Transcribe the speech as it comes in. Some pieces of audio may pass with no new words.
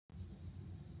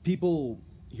people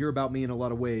hear about me in a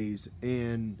lot of ways,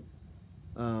 and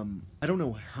I don't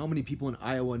know how many people in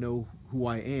Iowa know who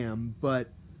I am, but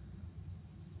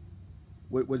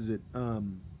what is it?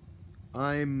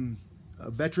 I'm a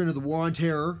veteran of the War on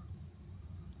Terror.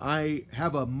 I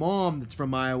have a mom that's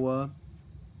from Iowa,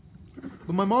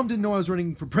 but my mom didn't know I was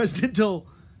running for president till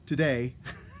today.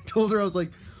 Told her, I was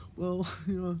like, well,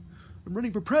 I'm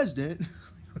running for president.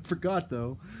 I forgot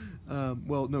though.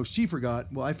 Well, no, she forgot.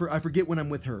 Well, I forget when I'm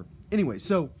with her. Anyway,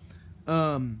 so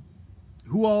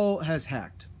who all has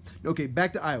hacked? Okay,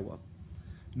 back to Iowa.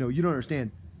 No, you don't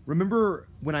understand. Remember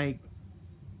when I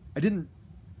didn't.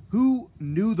 Who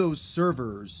knew those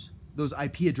servers, those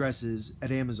IP addresses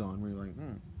at Amazon? Where you're like,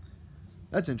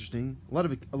 that's interesting. A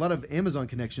lot of Amazon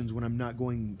connections when I'm not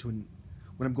going to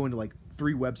when I'm going to like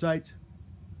 3 websites,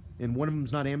 and one of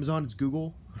them's not Amazon, it's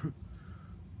Google.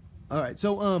 All right,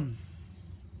 so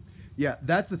yeah,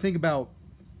 that's the thing about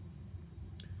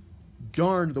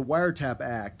darn the Wiretap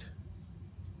Act.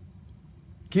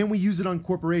 Can we use it on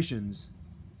corporations?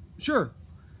 Sure.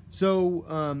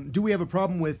 So do we have a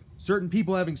problem with certain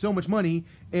people having so much money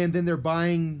and then they're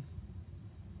buying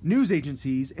news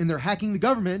agencies and they're hacking the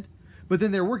government, but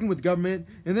then they're working with the government,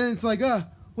 and then it's like,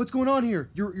 what's going on here?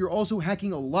 You're also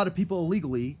hacking a lot of people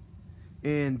illegally,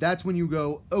 and that's when you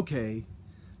go, okay,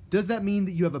 does that mean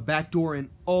that you have a backdoor in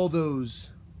all those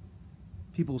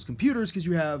people's computers because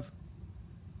you have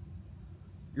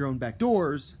your own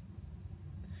backdoors?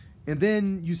 And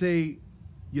then you say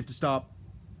you have to stop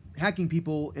hacking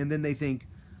people, and then they think,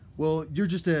 well, you're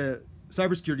just a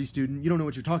cybersecurity student, you don't know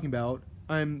what you're talking about,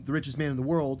 I'm the richest man in the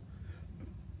world.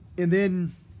 And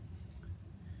then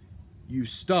you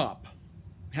stop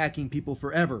hacking people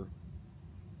forever.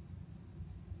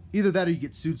 Either that or you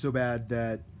get sued so bad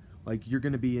that like you're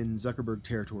going to be in Zuckerberg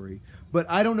territory. But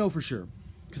I don't know for sure,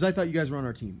 because I thought you guys were on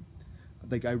our team.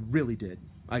 Like, I really did.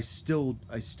 I still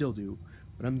do,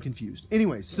 but I'm confused.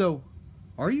 Anyway, so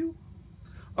are you?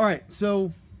 All right,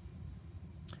 so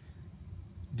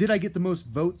did I get the most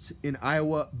votes in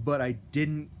Iowa, but I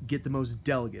didn't get the most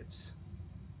delegates?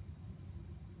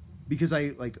 Because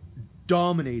I like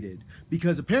dominated.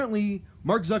 Because apparently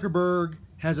Mark Zuckerberg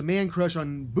has a man crush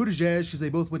on Buttigieg because they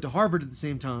both went to Harvard at the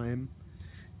same time,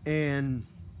 and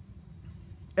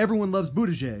everyone loves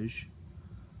Buttigieg.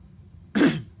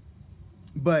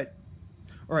 But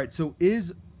all right, so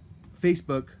is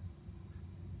Facebook,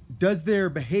 does their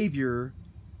behavior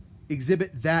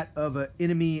exhibit that of an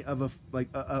enemy, of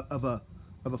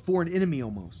a foreign enemy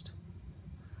almost?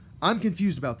 I'm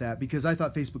confused about that because I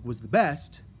thought Facebook was the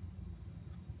best,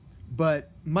 but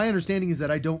my understanding is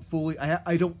that I don't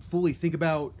fully think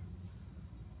about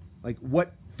like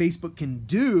what Facebook can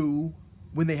do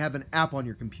when they have an app on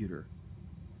your computer.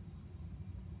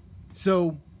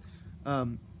 So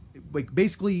like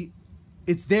basically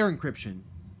it's their encryption,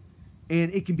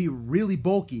 and it can be really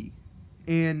bulky,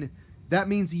 and that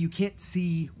means that you can't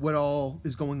see what all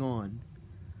is going on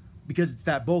because it's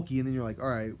that bulky. And then you're like, all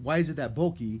right, why is it that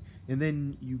bulky? And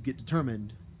then you get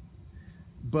determined.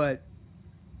 But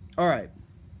all right,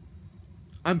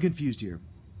 I'm confused here.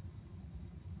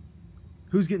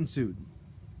 Who's getting sued?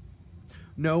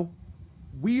 No,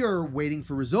 we are waiting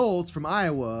for results from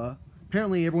Iowa.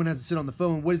 Apparently everyone has to sit on the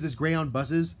phone. What is this, Greyhound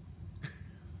buses?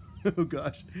 Oh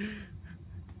gosh.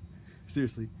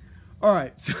 Seriously. All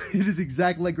right, so it is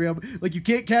exactly like Greyhound. Like, you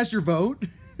can't cast your vote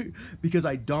because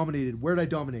I dominated. Where did I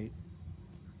dominate?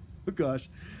 Oh gosh,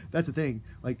 that's the thing.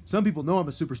 Like, some people know I'm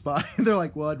a super spy. They're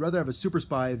like, well, I'd rather have a super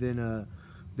spy than a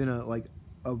like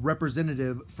a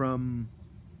representative from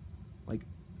like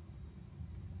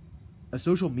a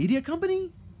social media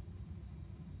company.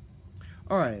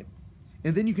 All right,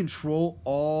 and then you control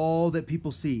all that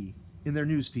people see in their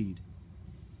news feed.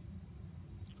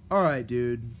 All right,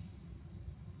 dude.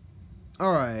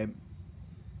 All right.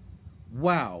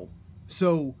 Wow.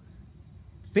 So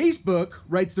Facebook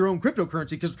writes their own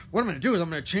cryptocurrency because what I'm going to do is I'm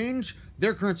going to change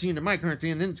their currency into my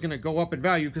currency, and then it's going to go up in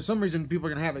value because some reason people are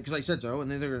going to have it because I said so, and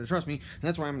then they're going to trust me, and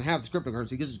that's why I'm going to have this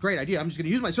cryptocurrency because it's a great idea. I'm just going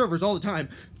to use my servers all the time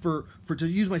to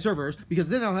use my servers, because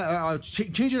then I'll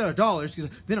change it out of dollars, because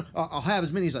then I'll have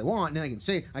as many as I want, and then I can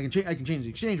say I can change the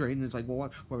exchange rate, and it's like, well,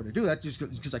 why would I do that? Just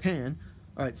because I can.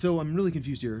 All right, so I'm really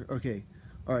confused here. Okay.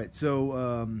 All right,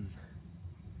 so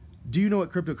do you know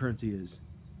what cryptocurrency is?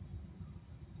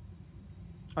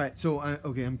 All right, so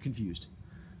okay, I'm confused.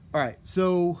 All right,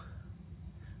 so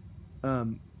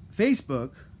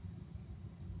Facebook.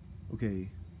 Okay.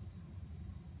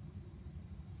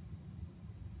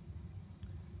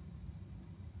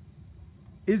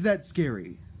 Is that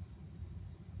scary?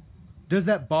 Does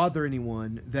that bother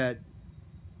anyone that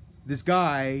this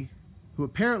guy, who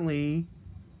apparently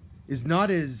is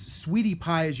not as sweetie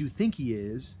pie as you think he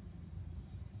is.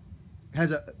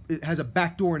 It has a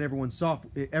backdoor in everyone's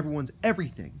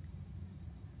everything.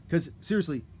 Because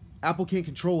seriously, Apple can't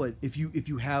control it if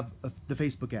you have the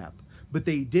Facebook app. But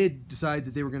they did decide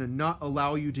that they were going to not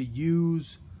allow you to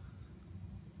use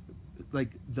like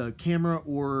the camera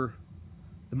or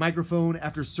the microphone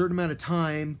after a certain amount of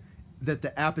time that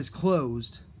the app is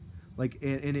closed. Like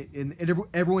and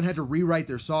everyone had to rewrite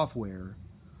their software.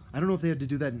 I don't know if they had to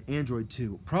do that in Android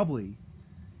too. Probably.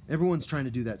 Everyone's trying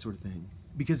to do that sort of thing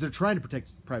because they're trying to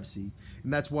protect privacy,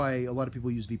 and that's why a lot of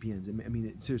people use VPNs. I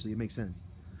mean, seriously, it makes sense.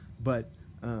 But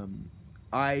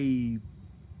I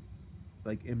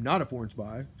am not a foreign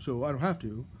spy, so I don't have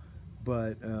to.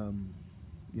 But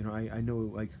I know,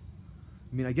 like,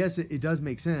 I mean, I guess it does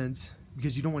make sense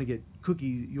because you don't want to get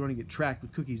cookies. You don't want to get tracked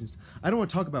with cookies. And I don't want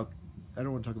to talk about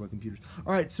computers.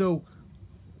 All right, so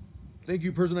thank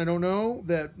you, person I don't know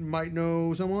that might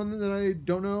know someone that I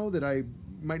don't know, that I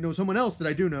might know someone else that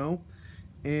I do know.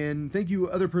 And thank you,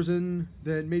 other person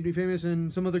that made me famous in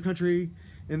some other country.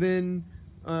 And then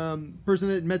person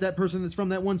that met that person that's from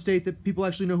that one state that people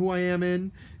actually know who I am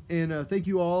in. And thank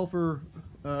you all for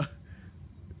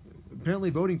apparently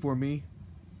voting for me.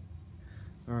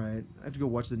 All right, I have to go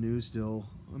watch the news still.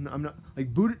 I'm not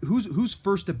like who's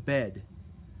first to bed?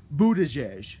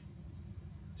 Buttigieg.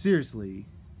 Seriously.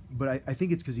 But I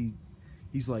think it's because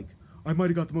he's like, I might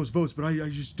have got the most votes, but I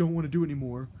just don't want to do it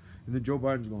anymore. And then Joe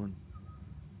Biden's going,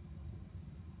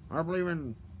 I believe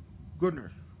in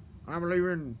goodness. I believe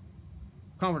in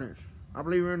confidence. I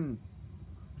believe in...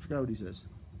 I forgot what he says.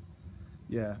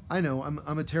 Yeah, I know.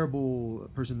 I'm a terrible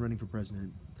person running for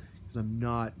president. Because I'm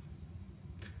not...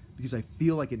 Because I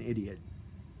feel like an idiot.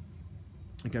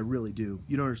 Like, I really do.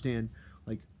 You don't understand.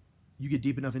 Like, you get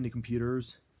deep enough into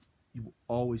computers, you will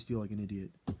always feel like an idiot.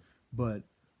 But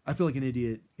I feel like an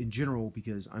idiot in general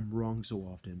because I'm wrong so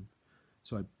often.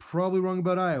 So I'm probably wrong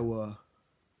about Iowa.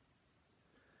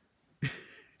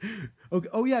 Okay.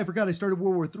 Oh yeah, I forgot I started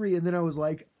World War III, and then I was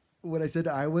like, what I said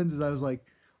to Iowans is I was like,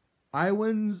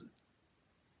 Iowans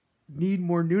need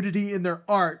more nudity in their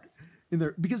art,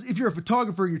 because if you're a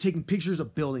photographer, you're taking pictures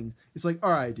of buildings. It's like,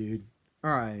 all right, dude,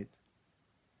 all right,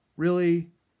 really,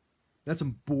 that's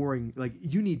some boring. Like,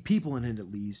 you need people in it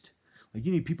at least. Like,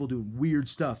 you need people doing weird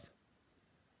stuff.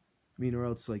 I mean, or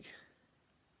else like,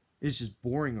 it's just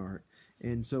boring art.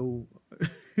 And so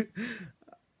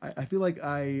I feel like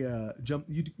I jump.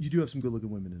 You do have some good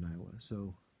looking women in Iowa,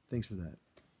 so thanks for that.